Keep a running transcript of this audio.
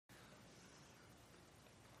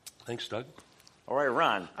Thanks, Doug. All right,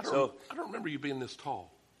 Ron. I don't remember you being this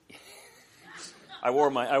tall. I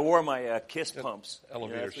wore my Kiss pumps.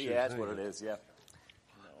 Elevator shoes. Yeah, that's what it is. Yeah.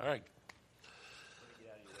 All right.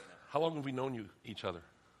 How long have we known each other?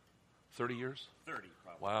 30 years? 30,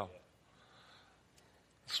 probably. Wow. Yeah.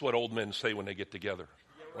 That's what old men say when they get together.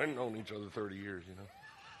 We've known each other 30 years, you know.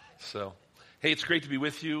 So, hey, it's great to be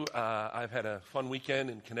with you. I've had a fun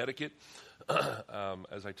weekend in Connecticut.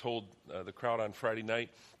 As I told the crowd on Friday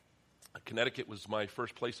night, Connecticut was my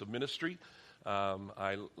first place of ministry.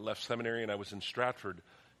 I left seminary and I was in Stratford,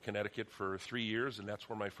 Connecticut for 3 years, and that's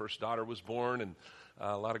where my first daughter was born, and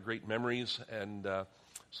a lot of great memories, and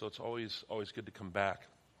so it's always good to come back.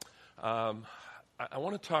 I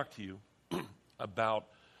want to talk to you about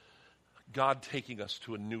God taking us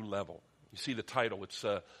to a new level. You see the title, it's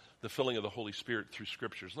the filling of the Holy Spirit through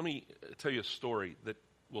Scriptures. Let me tell you a story that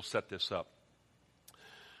will set this up.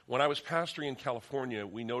 When I was pastoring in California,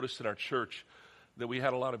 we noticed in our church that we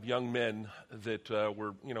had a lot of young men that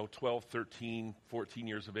were, 12, 13, 14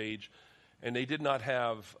 years of age, and they did not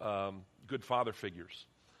have good father figures.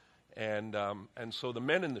 And so the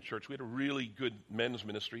men in the church, we had a really good men's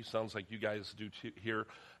ministry. Sounds like you guys do too here.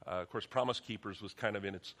 Of course, Promise Keepers was kind of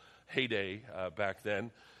in its heyday back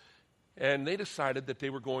then. And they decided that they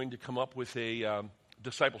were going to come up with a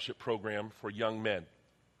discipleship program for young men.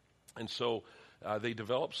 And so they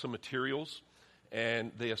developed some materials,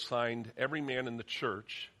 and they assigned every man in the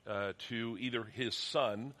church to either his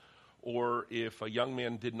son, or if a young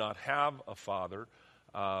man did not have a father,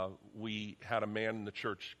 we had a man in the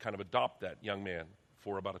church kind of adopt that young man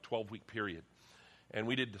for about a 12-week period. And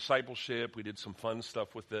we did discipleship, we did some fun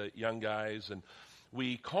stuff with the young guys, and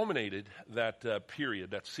we culminated that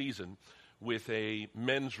period, that season, with a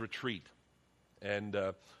men's retreat. And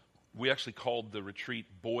we actually called the retreat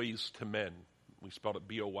Boys to Men. We spelled it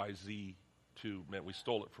B-O-Y-Z to men. We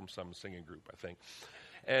stole it from some singing group, I think.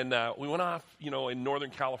 And we went off, in Northern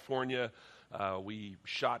California. We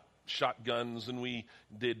shot shotguns, and we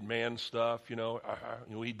did man stuff.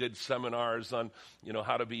 We did seminars on,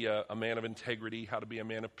 how to be a man of integrity, how to be a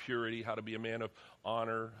man of purity, how to be a man of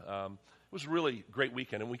honor. It was a really great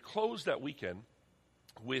weekend, and we closed that weekend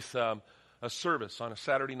with a service on a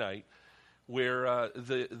Saturday night where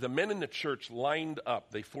the men in the church lined up.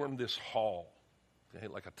 They formed this hall,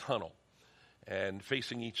 like a tunnel, and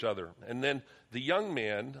facing each other. And then the young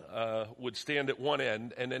man would stand at one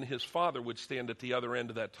end, and then his father would stand at the other end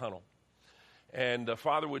of that tunnel. And the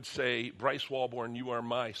father would say, "Bryce Walborn, you are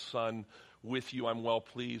my son. With you I'm well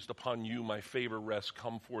pleased. Upon you my favor rests.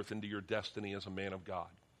 Come forth into your destiny as a man of God."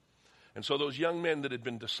 And so those young men that had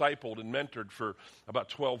been discipled and mentored for about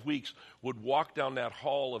 12 weeks would walk down that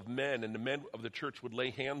hall of men, and the men of the church would lay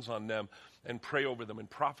hands on them and pray over them and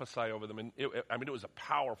prophesy over them. And it was a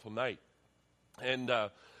powerful night. And,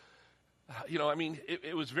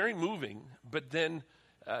 it was very moving. But then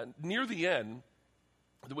near the end,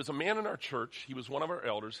 there was a man in our church. He was one of our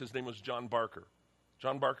elders. His name was John Barker.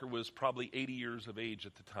 John Barker was probably 80 years of age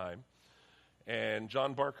at the time. And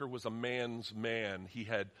John Barker was a man's man. He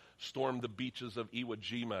had stormed the beaches of Iwo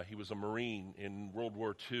Jima. He was a Marine in World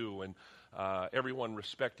War II, and everyone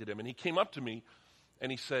respected him. And he came up to me,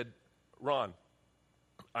 and he said, "Ron,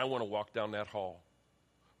 I want to walk down that hall.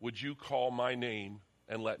 Would you call my name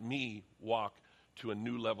and let me walk to a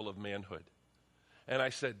new level of manhood?" And I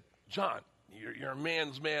said, "John, you're a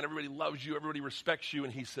man's man. Everybody loves you. Everybody respects you."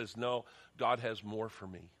 And he says, "No, God has more for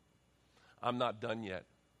me. I'm not done yet.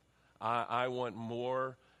 I want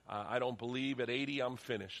more. I don't believe at 80 I'm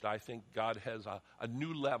finished. I think God has a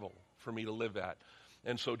new level for me to live at."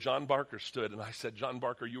 And so John Barker stood, and I said, "John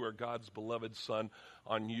Barker, you are God's beloved son.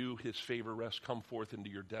 On you his favor rests. Come forth into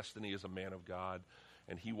your destiny as a man of God."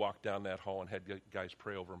 And he walked down that hall and had guys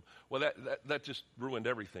pray over him. Well, that just ruined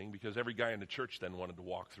everything, because every guy in the church then wanted to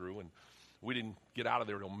walk through, and we didn't get out of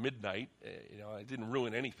there till midnight. It didn't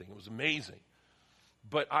ruin anything. It was amazing.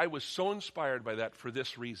 But I was so inspired by that for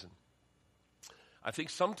this reason. I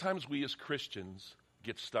think sometimes we as Christians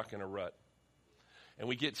get stuck in a rut, and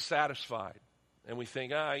we get satisfied, and we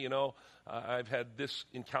think, I've had this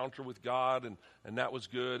encounter with God, and that was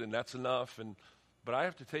good, and that's enough. But I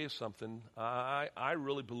have to tell you something. I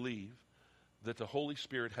really believe that the Holy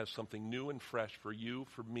Spirit has something new and fresh for you,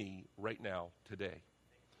 for me, right now, today.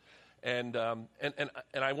 And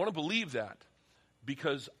I want to believe that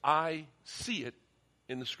because I see it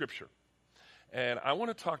in the Scripture. And I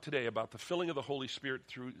want to talk today about the filling of the Holy Spirit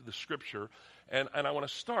through the Scripture. And I want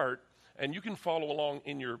to start, and you can follow along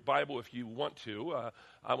in your Bible if you want to.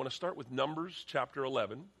 I want to start with Numbers chapter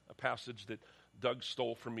 11, a passage that Doug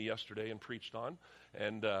stole from me yesterday and preached on.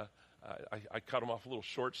 And I cut them off a little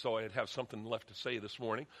short so I'd have something left to say this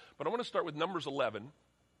morning. But I want to start with Numbers 11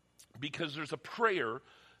 because there's a prayer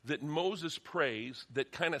that Moses prays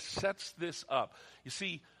that kind of sets this up. You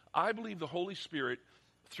see, I believe the Holy Spirit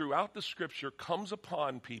throughout the Scripture comes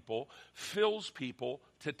upon people, fills people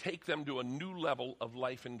to take them to a new level of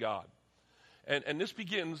life in God. And this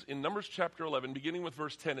begins in Numbers chapter 11, beginning with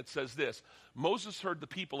verse 10. It says this: Moses heard the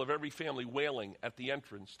people of every family wailing at the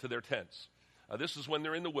entrance to their tents. This is when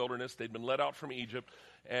they're in the wilderness. They'd been let out from Egypt,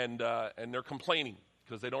 and they're complaining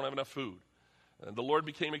because they don't have enough food. And the Lord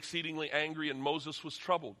became exceedingly angry, and Moses was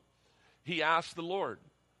troubled. He asked the Lord,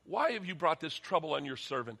 "Why have you brought this trouble on your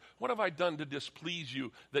servant? What have I done to displease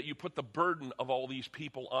you that you put the burden of all these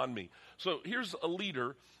people on me?" So here's a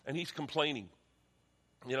leader, and he's complaining.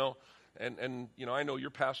 You know, and you know, I know your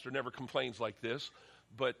pastor never complains like this,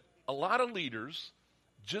 but a lot of leaders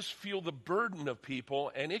just feel the burden of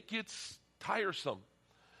people, and it gets tiresome.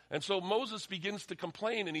 And so Moses begins to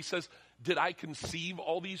complain, and he says, "Did I conceive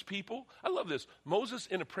all these people?" I love this. Moses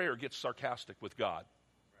in a prayer gets sarcastic with God.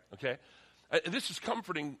 Okay? This is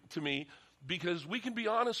comforting to me because we can be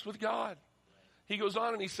honest with God. He goes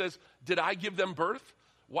on and he says, "Did I give them birth?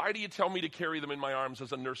 Why do you tell me to carry them in my arms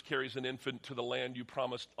as a nurse carries an infant to the land you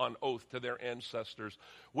promised on oath to their ancestors?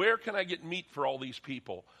 Where can I get meat for all these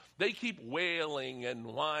people? They keep wailing and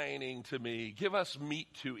whining to me. Give us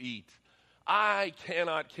meat to eat. I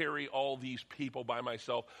cannot carry all these people by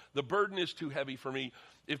myself. The burden is too heavy for me.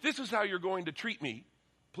 If this is how you're going to treat me,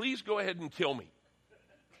 please go ahead and kill me."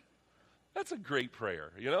 That's a great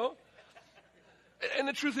prayer, you know? And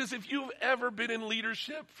the truth is, if you've ever been in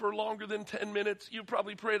leadership for longer than 10 minutes, you've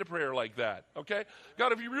probably prayed a prayer like that, okay?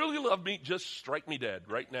 God, if you really love me, just strike me dead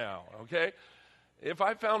right now, okay? If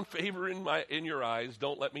I found favor in your eyes,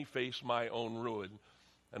 don't let me face my own ruin.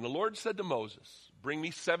 And the Lord said to Moses, "Bring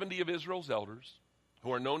me 70 of Israel's elders,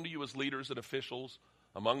 who are known to you as leaders and officials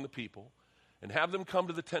among the people, and have them come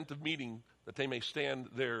to the tent of meeting that they may stand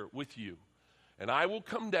there with you. And I will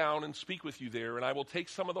come down and speak with you there, and I will take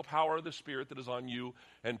some of the power of the Spirit that is on you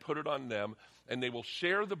and put it on them, and they will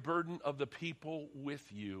share the burden of the people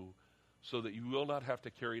with you so that you will not have to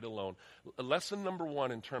carry it alone." Lesson number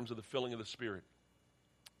one in terms of the filling of the Spirit.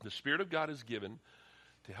 The Spirit of God is given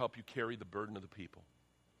to help you carry the burden of the people.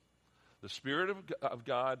 The Spirit of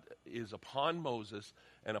God is upon Moses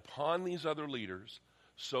and upon these other leaders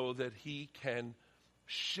so that he can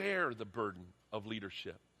share the burden of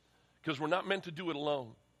leadership. Because we're not meant to do it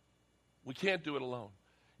alone. We can't do it alone.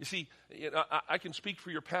 You see, I can speak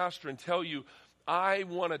for your pastor and tell you, I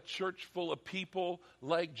want a church full of people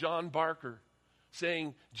like John Barker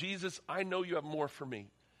saying, "Jesus, I know you have more for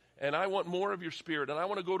me. And I want more of your Spirit, and I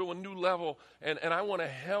want to go to a new level, and I want to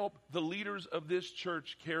help the leaders of this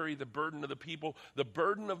church carry the burden of the people, the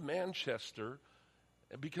burden of Manchester,"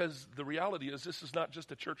 because the reality is this is not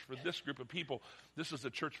just a church for this group of people. This is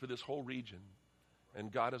a church for this whole region,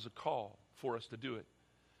 and God has a call for us to do it.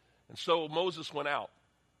 And so Moses went out.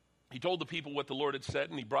 He told the people what the Lord had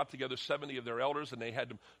said, and he brought together 70 of their elders, and they had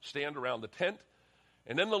to stand around the tent.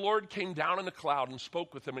 And then the Lord came down in a cloud and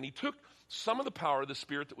spoke with them, and he took some of the power of the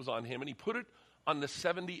Spirit that was on him, and he put it on the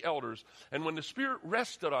 70 elders. And when the Spirit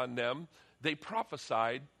rested on them, they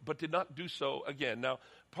prophesied, but did not do so again. Now,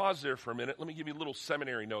 pause there for a minute. Let me give you a little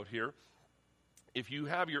seminary note here. If you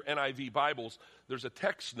have your NIV Bibles, there's a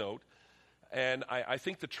text note, and I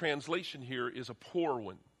think the translation here is a poor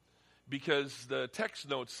one, because the text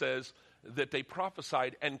note says that they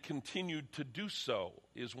prophesied and continued to do so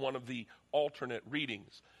is one of the alternate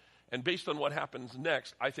readings. And based on what happens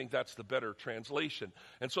next, I think that's the better translation.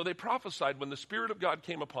 And so they prophesied when the Spirit of God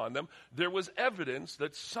came upon them, there was evidence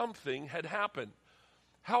that something had happened.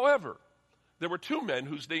 However, there were two men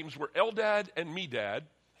whose names were Eldad and Medad.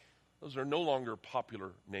 Those are no longer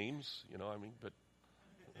popular names, but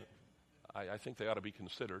I think they ought to be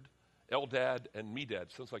considered. Eldad and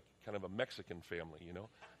Medad. Sounds like kind of a Mexican family,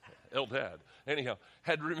 Eldad. Anyhow,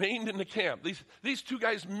 had remained in the camp. These two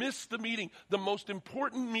guys missed the meeting, the most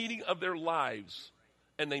important meeting of their lives,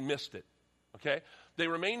 and they missed it, okay? They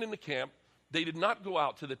remained in the camp. They did not go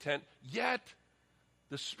out to the tent, yet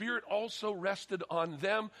the Spirit also rested on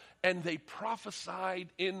them, and they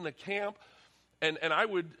prophesied in the camp. And I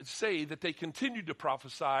would say that they continued to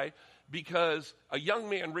prophesy because a young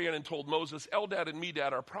man ran and told Moses, "Eldad and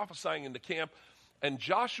Medad are prophesying in the camp." And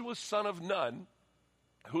Joshua, son of Nun,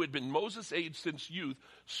 who had been Moses' aide since youth,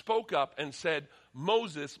 spoke up and said,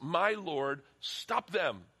 "Moses, my Lord, stop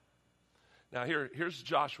them." Now here's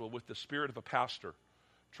Joshua with the spirit of a pastor,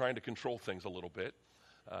 trying to control things a little bit.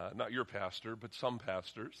 Not your pastor, but some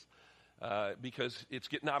pastors, because it's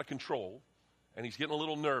getting out of control, and he's getting a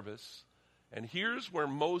little nervous. And here's where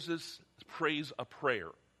Moses prays a prayer.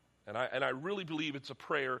 And I really believe it's a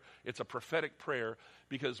prayer. It's a prophetic prayer,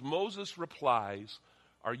 because Moses replies,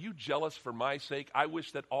 "Are you jealous for my sake? I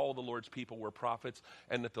wish that all the Lord's people were prophets,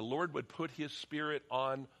 and that the Lord would put his spirit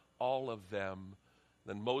on all of them."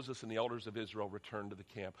 Then Moses and the elders of Israel returned to the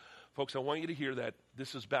camp. Folks, I want you to hear that.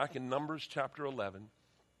 This is back in Numbers chapter 11.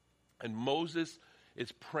 And Moses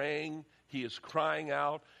is praying. He is crying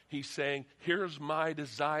out. He's saying, here's my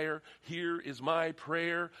desire. Here is my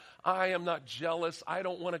prayer. I am not jealous. I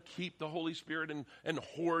don't want to keep the Holy Spirit and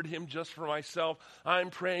hoard him just for myself. I'm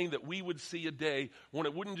praying that we would see a day when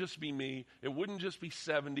it wouldn't just be me. It wouldn't just be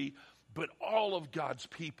 70, but all of God's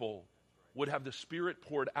people would have the Spirit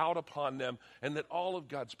poured out upon them, and that all of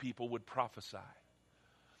God's people would prophesy.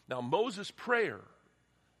 Now, Moses' prayer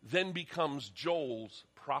then becomes Joel's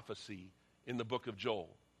prophecy in the book of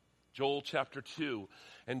Joel. Joel chapter 2.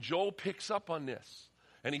 And Joel picks up on this.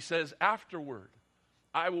 And he says, afterward,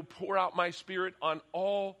 I will pour out my Spirit on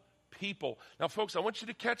all people. Now, folks, I want you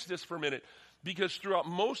to catch this for a minute, because throughout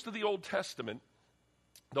most of the Old Testament,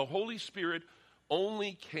 the Holy Spirit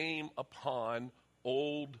only came upon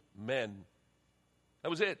old men. That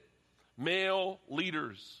was it. Male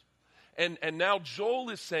leaders. And now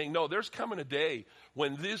Joel is saying, no, there's coming a day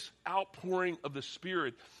when this outpouring of the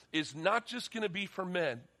Spirit is not just going to be for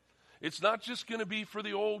men. It's not just going to be for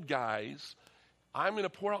the old guys. I'm going to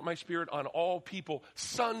pour out my Spirit on all people.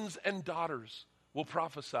 Sons and daughters will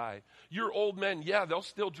prophesy. Your old men, yeah, they'll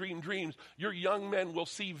still dream dreams. Your young men will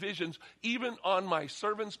see visions. Even on my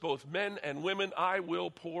servants, both men and women, I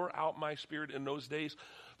will pour out my Spirit in those days.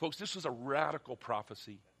 Folks, this is a radical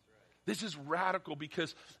prophecy. This is radical,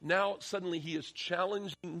 because now suddenly he is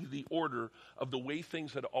challenging the order of the way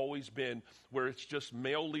things had always been, where it's just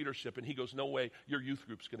male leadership. And he goes, no way, your youth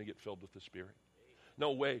group's going to get filled with the Spirit.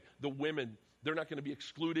 No way. The women, they're not going to be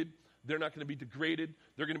excluded. They're not going to be degraded.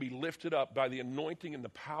 They're going to be lifted up by the anointing and the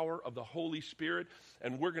power of the Holy Spirit.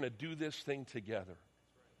 And we're going to do this thing together.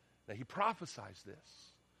 Now, he prophesies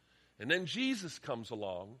this. And then Jesus comes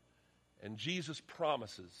along, and Jesus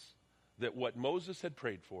promises that what Moses had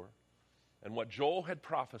prayed for and what Joel had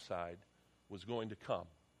prophesied was going to come.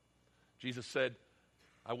 Jesus said,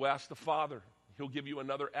 I will ask the Father. He'll give you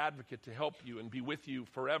another advocate to help you and be with you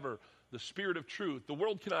forever, the Spirit of truth. The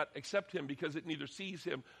world cannot accept him because it neither sees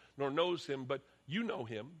him nor knows him, but you know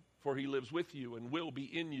him, for he lives with you and will be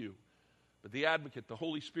in you. But the advocate, the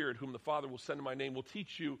Holy Spirit, whom the Father will send in my name, will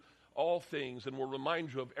teach you all things and will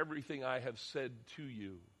remind you of everything I have said to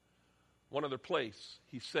you. One other place,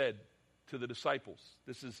 he said to the disciples,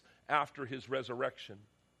 this is after his resurrection,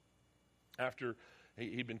 after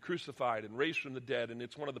he'd been crucified and raised from the dead, and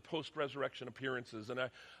it's one of the post-resurrection appearances. And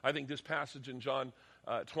I think this passage in John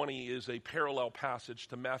 20 is a parallel passage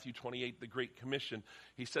to Matthew 28, the Great Commission.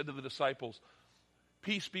 He said to the disciples,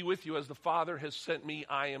 peace be with you. As the Father has sent me,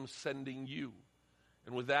 I am sending you.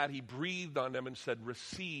 And with that, he breathed on them and said,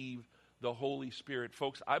 receive the Holy Spirit.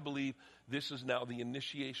 Folks, I believe this is now the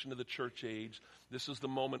initiation of the church age. This is the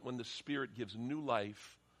moment when the Spirit gives new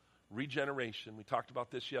life, regeneration. We talked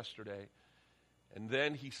about this yesterday. And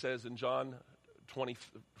then he says in John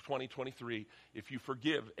 20:23, if you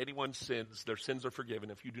forgive anyone's sins, their sins are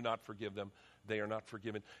forgiven. If you do not forgive them, they are not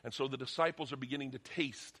forgiven. And so the disciples are beginning to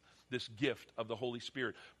taste this gift of the Holy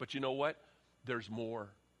Spirit. But you know what? There's more.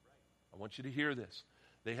 I want you to hear this.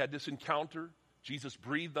 They had this encounter. Jesus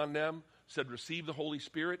breathed on them, said, receive the Holy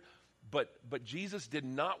Spirit. But Jesus did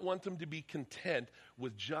not want them to be content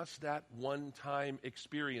with just that one-time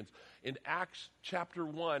experience. In Acts chapter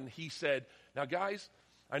 1, he said, now guys,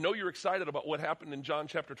 I know you're excited about what happened in John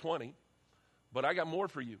chapter 20, but I got more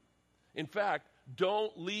for you. In fact,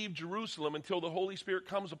 don't leave Jerusalem until the Holy Spirit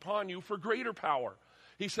comes upon you for greater power.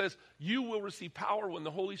 He says, you will receive power when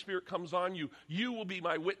the Holy Spirit comes on you. You will be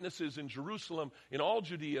my witnesses in Jerusalem, in all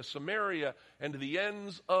Judea, Samaria, and to the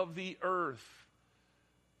ends of the earth.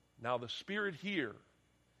 Now the Spirit here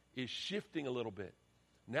is shifting a little bit.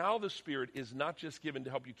 Now the Spirit is not just given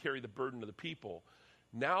to help you carry the burden of the people.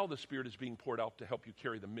 Now the Spirit is being poured out to help you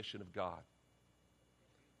carry the mission of God.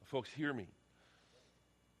 Folks, hear me.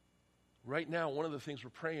 Right now, one of the things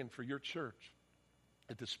we're praying for your church,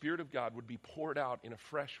 that the Spirit of God would be poured out in a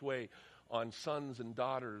fresh way on sons and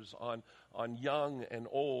daughters, on young and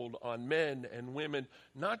old, on men and women,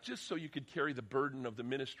 not just so you could carry the burden of the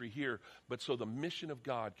ministry here, but so the mission of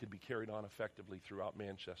God could be carried on effectively throughout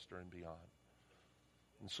Manchester and beyond.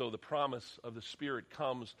 And so the promise of the Spirit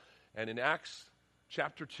comes, and in Acts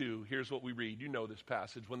chapter 2, here's what we read. You know this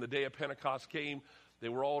passage. When the day of Pentecost came, they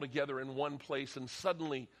were all together in one place, and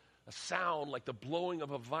suddenly a sound like the blowing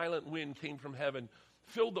of a violent wind came from heaven,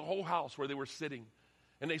 filled the whole house where they were sitting.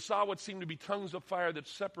 And they saw what seemed to be tongues of fire that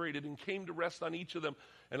separated and came to rest on each of them.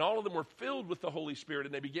 And all of them were filled with the Holy Spirit,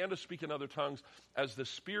 and they began to speak in other tongues as the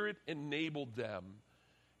Spirit enabled them.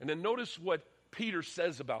 And then notice what Peter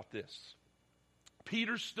says about this.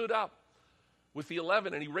 Peter stood up with the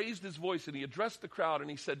 11, and he raised his voice, and he addressed the crowd, and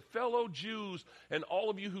he said, "Fellow Jews, and all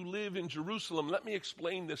of you who live in Jerusalem, let me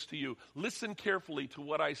explain this to you. Listen carefully to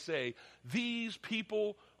what I say. These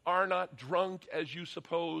people are not drunk as you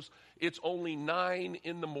suppose. It's only 9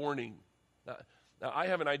 in the morning." Now, I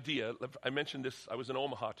have an idea. I mentioned this. I was in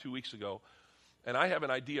Omaha 2 weeks ago, and I have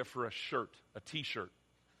an idea for a shirt, a T-shirt.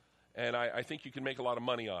 And I think you can make a lot of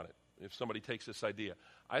money on it if somebody takes this idea.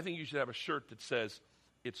 I think you should have a shirt that says,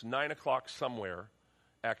 "It's 9 o'clock somewhere,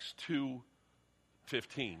 Acts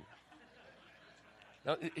 2:15."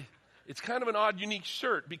 Now, it's kind of an odd, unique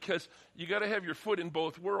shirt because you got to have your foot in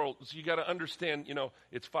both worlds. You got to understand,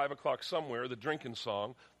 it's 5 o'clock somewhere, the drinking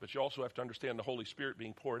song, but you also have to understand the Holy Spirit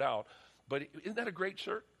being poured out. But isn't that a great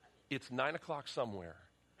shirt? It's 9 o'clock somewhere.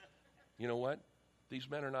 You know what? These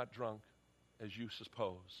men are not drunk, as you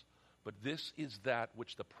suppose. But this is that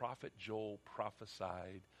which the prophet Joel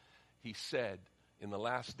prophesied. He said, "In the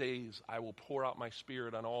last days, I will pour out my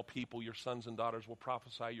Spirit on all people. Your sons and daughters will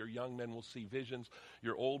prophesy. Your young men will see visions.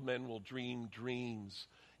 Your old men will dream dreams.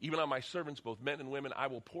 Even on my servants, both men and women, I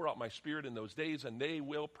will pour out my Spirit in those days, and they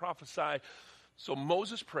will prophesy." So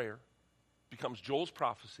Moses' prayer becomes Joel's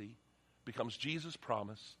prophecy, becomes Jesus'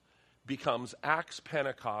 promise, becomes Acts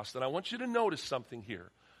Pentecost. And I want you to notice something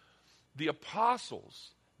here. The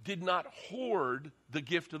apostles did not hoard the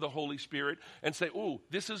gift of the Holy Spirit and say, "Ooh,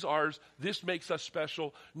 this is ours, this makes us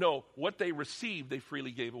special." No, what they received, they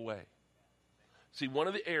freely gave away. See, one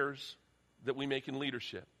of the errors that we make in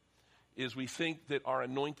leadership is we think that our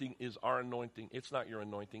anointing is our anointing. It's not your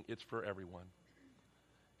anointing, it's for everyone.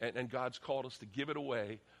 And God's called us to give it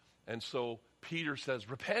away. And so Peter says,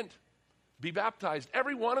 "Repent, be baptized,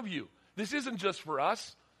 every one of you." This isn't just for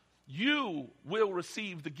us. You will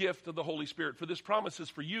receive the gift of the Holy Spirit. For this promise is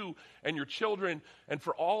for you and your children and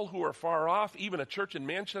for all who are far off, even a church in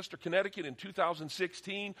Manchester, Connecticut in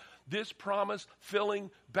 2016. This promise, filling,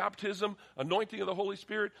 baptism, anointing of the Holy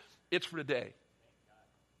Spirit, it's for today.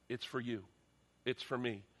 It's for you. It's for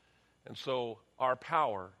me. And so our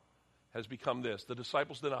power has become this. The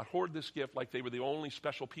disciples did not hoard this gift like they were the only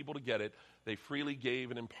special people to get it. They freely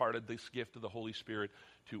gave and imparted this gift of the Holy Spirit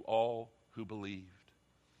to all who believed.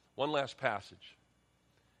 One last passage.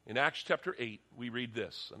 In Acts chapter 8, we read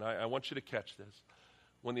this, and I want you to catch this.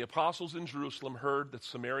 When the apostles in Jerusalem heard that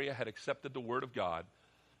Samaria had accepted the word of God,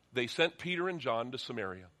 they sent Peter and John to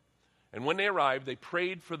Samaria. And when they arrived, they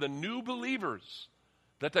prayed for the new believers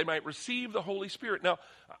that they might receive the Holy Spirit. Now,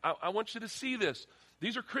 I want you to see this.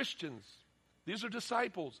 These are Christians. These are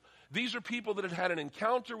disciples. These are people that had had an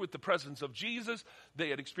encounter with the presence of Jesus. They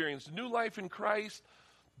had experienced new life in Christ.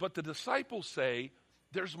 But the disciples say,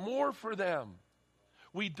 there's more for them.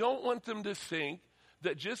 We don't want them to think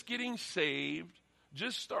that just getting saved,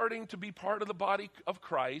 just starting to be part of the body of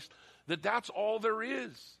Christ, that that's all there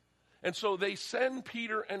is. And so they send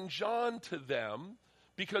Peter and John to them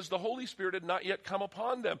because the Holy Spirit had not yet come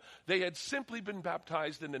upon them. They had simply been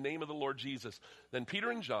baptized in the name of the Lord Jesus. Then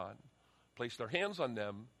Peter and John placed their hands on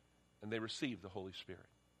them and they received the Holy Spirit.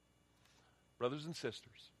 Brothers and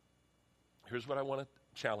sisters, here's what I want to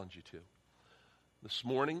challenge you to. This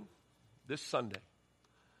morning, this Sunday,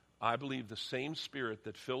 I believe the same Spirit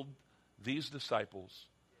that filled these disciples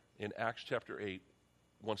in Acts chapter 8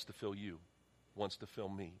 wants to fill you, wants to fill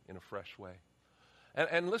me in a fresh way.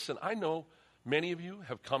 And listen, I know many of you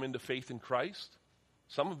have come into faith in Christ.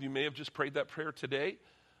 Some of you may have just prayed that prayer today,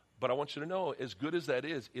 but I want you to know, as good as that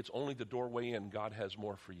is, it's only the doorway in. God has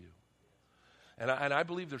more for you. And I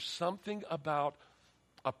believe there's something about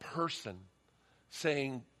a person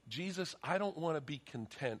saying, "Jesus, I don't want to be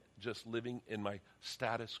content just living in my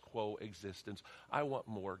status quo existence. I want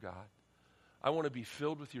more, God. I want to be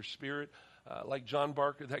filled with your Spirit." Like John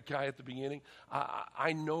Barker, that guy at the beginning,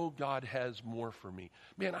 I know God has more for me.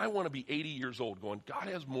 Man, I want to be 80 years old going, God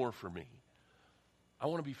has more for me. I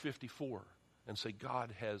want to be 54 and say,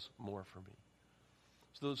 God has more for me.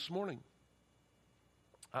 So this morning,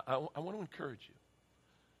 I want to encourage you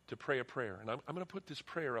to pray a prayer. And I'm going to put this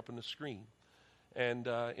prayer up on the screen. And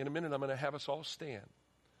in a minute, I'm going to have us all stand.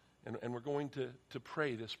 And we're going to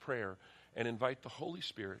pray this prayer and invite the Holy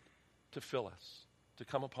Spirit to fill us, to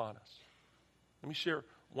come upon us. Let me share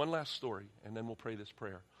one last story, and then we'll pray this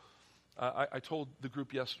prayer. I told the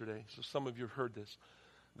group yesterday, so some of you have heard this,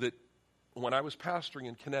 that when I was pastoring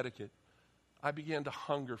in Connecticut, I began to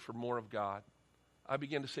hunger for more of God. I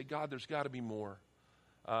began to say, God, there's got to be more.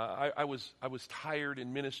 I was tired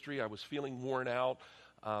in ministry. I was feeling worn out.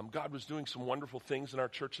 God was doing some wonderful things in our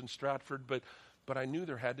church in Stratford, but I knew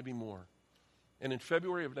there had to be more. And in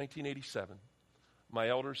February of 1987, my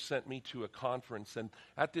elders sent me to a conference, and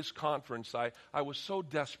at this conference, I was so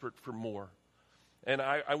desperate for more. And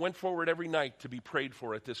I went forward every night to be prayed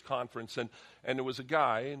for at this conference, and there was a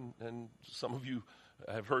guy, and some of you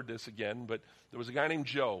have heard this again, but there was a guy named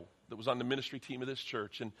Joe that was on the ministry team of this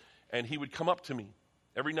church, and he would come up to me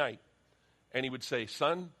every night, and he would say,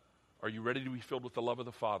 "Son, are you ready to be filled with the love of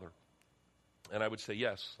the Father?" And I would say,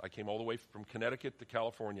 "Yes, I came all the way from Connecticut to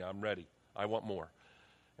California. I'm ready. I want more."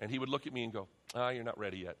 And he would look at me and go, "You're not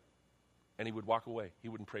ready yet." And he would walk away. He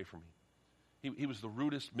wouldn't pray for me. He was the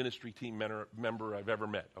rudest ministry team member I've ever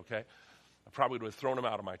met, okay? I probably would have thrown him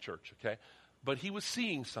out of my church, okay? But he was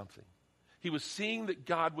seeing something. He was seeing that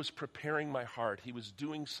God was preparing my heart. He was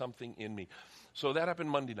doing something in me. So that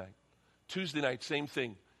happened Monday night. Tuesday night, same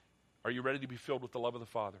thing. "Are you ready to be filled with the love of the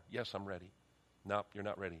Father?" "Yes, I'm ready." "Nope, you're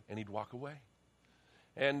not ready." And he'd walk away.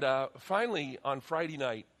 And finally, on Friday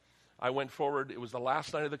night, I went forward. It was the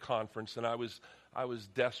last night of the conference, and I was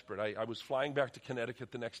desperate. I was flying back to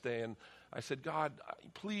Connecticut the next day, and I said, "God,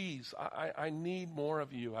 please, I need more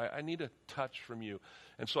of you. I need a touch from you."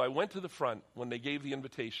 And so I went to the front when they gave the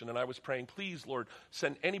invitation, and I was praying, "Please, Lord,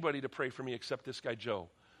 send anybody to pray for me except this guy Joe."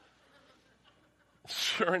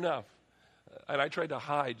 Sure enough, and I tried to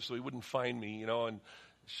hide so he wouldn't find me, and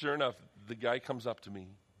sure enough, the guy comes up to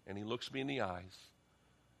me, and he looks me in the eyes,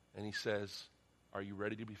 and he says, "Are you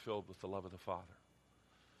ready to be filled with the love of the Father?"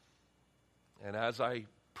 And as I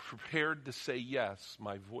prepared to say yes,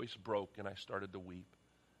 my voice broke and I started to weep.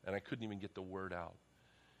 And I couldn't even get the word out.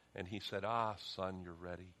 And he said, "Son, you're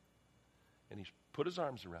ready." And he put his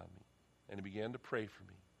arms around me and he began to pray for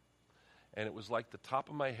me. And it was like the top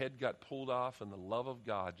of my head got pulled off and the love of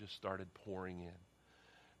God just started pouring in.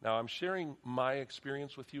 Now I'm sharing my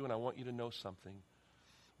experience with you, and I want you to know something.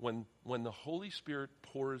 When the Holy Spirit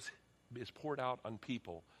is poured out on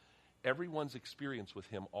people, everyone's experience with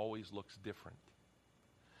him always looks different.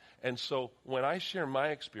 And so when I share my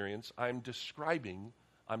experience, I'm describing,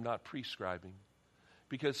 I'm not prescribing.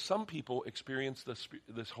 Because some people experience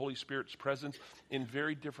this Holy Spirit's presence in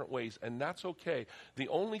very different ways, and that's okay. The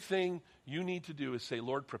only thing you need to do is say,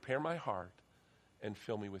 "Lord, prepare my heart and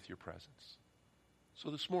fill me with your presence."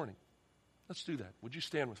 So this morning, let's do that. Would you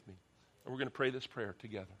stand with me? And we're going to pray this prayer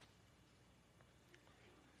together.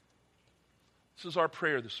 This is our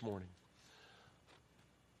prayer this morning.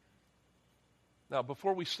 Now,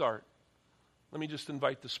 before we start, let me just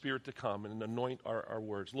invite the Spirit to come and anoint our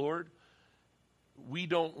words. Lord, we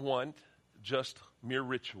don't want just mere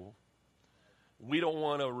ritual. We don't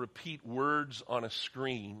want to repeat words on a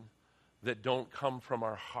screen that don't come from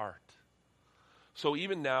our heart. So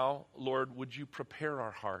even now, Lord, would you prepare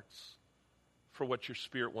our hearts for what your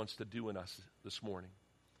Spirit wants to do in us this morning?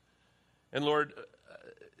 And Lord,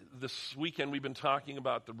 this weekend we've been talking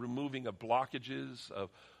about the removing of blockages,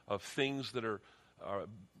 of things that are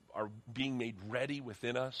being made ready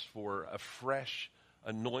within us for a fresh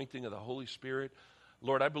anointing of the Holy Spirit.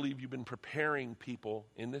 Lord, I believe you've been preparing people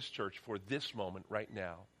in this church for this moment right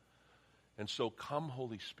now. And so come,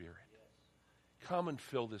 Holy Spirit. Come and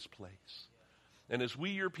fill this place. And as we,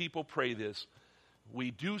 your people, pray this, we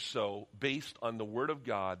do so based on the Word of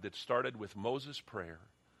God that started with Moses' prayer,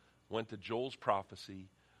 went to Joel's prophecy,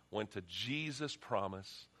 went to Jesus'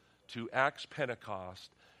 promise, to Acts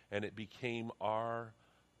Pentecost, and it became our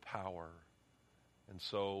power. And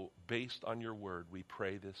so, based on your word, we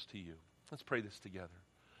pray this to you. Let's pray this together.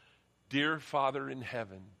 Dear Father in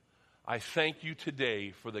heaven, I thank you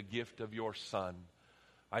today for the gift of your Son.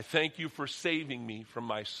 I thank you for saving me from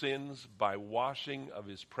my sins by washing of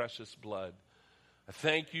his precious blood. I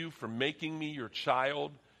thank you for making me your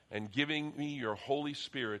child and giving me your Holy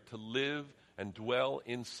Spirit to live and dwell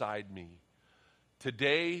inside me.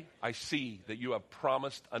 Today, I see that you have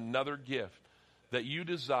promised another gift that you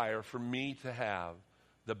desire for me to have,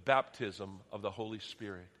 the baptism of the Holy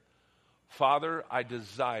Spirit. Father, I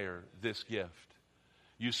desire this gift.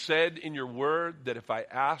 You said in your word that if I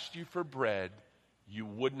asked you for bread, you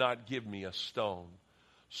would not give me a stone.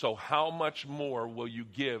 So how much more will you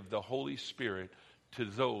give the Holy Spirit to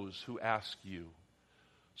those who ask you?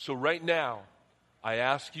 So right now, I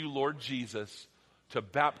ask you, Lord Jesus, to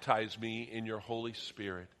baptize me in your Holy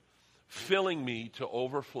Spirit, filling me to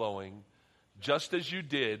overflowing, just as you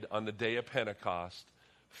did on the day of Pentecost.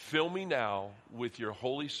 Fill me now with your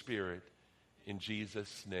Holy Spirit in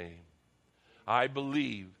Jesus' name. I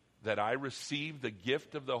believe that I receive the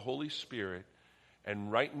gift of the Holy Spirit,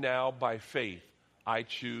 and right now, by faith, I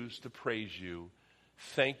choose to praise you.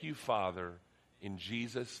 Thank you, Father, in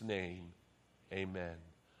Jesus' name, amen.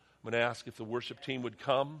 I'm going to ask if the worship team would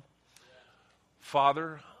come.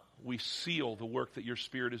 Father, we seal the work that your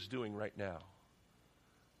Spirit is doing right now.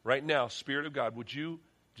 Right now, Spirit of God, would you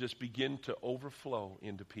just begin to overflow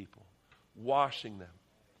into people, washing them.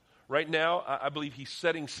 Right now, I believe he's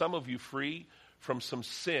setting some of you free from some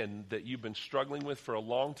sin that you've been struggling with for a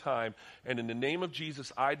long time. And in the name of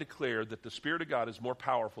Jesus, I declare that the Spirit of God is more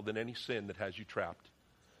powerful than any sin that has you trapped.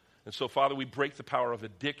 And so, Father, we break the power of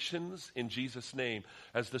addictions in Jesus' name.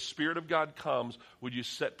 As the Spirit of God comes, would you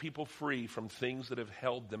set people free from things that have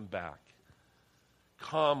held them back?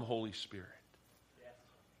 Come, Holy Spirit.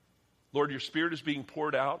 Lord, your Spirit is being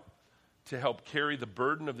poured out to help carry the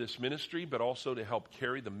burden of this ministry, but also to help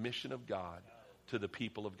carry the mission of God to the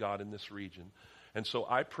people of God in this region. And so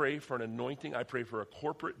I pray for an anointing. I pray for a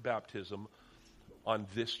corporate baptism on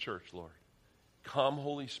this church, Lord. Come,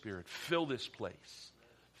 Holy Spirit, fill this place.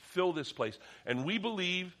 Fill this place. And we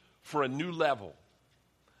believe for a new level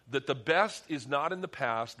that the best is not in the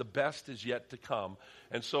past, the best is yet to come.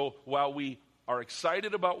 And so while we are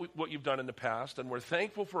excited about what you've done in the past, and we're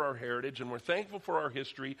thankful for our heritage, and we're thankful for our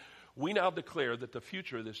history, we now declare that the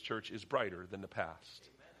future of this church is brighter than the past.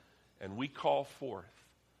 And we call forth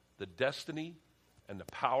the destiny and the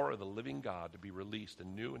power of the living God to be released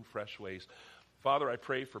in new and fresh ways. Father, I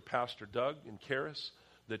pray for Pastor Doug and Karis,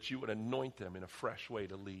 that you would anoint them in a fresh way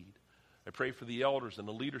to lead. I pray for the elders and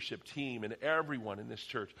the leadership team and everyone in this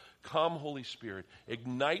church. Come, Holy Spirit,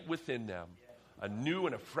 ignite within them a new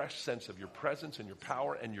and a fresh sense of your presence and your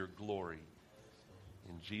power and your glory.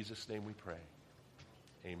 In Jesus' name we pray.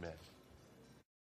 Amen.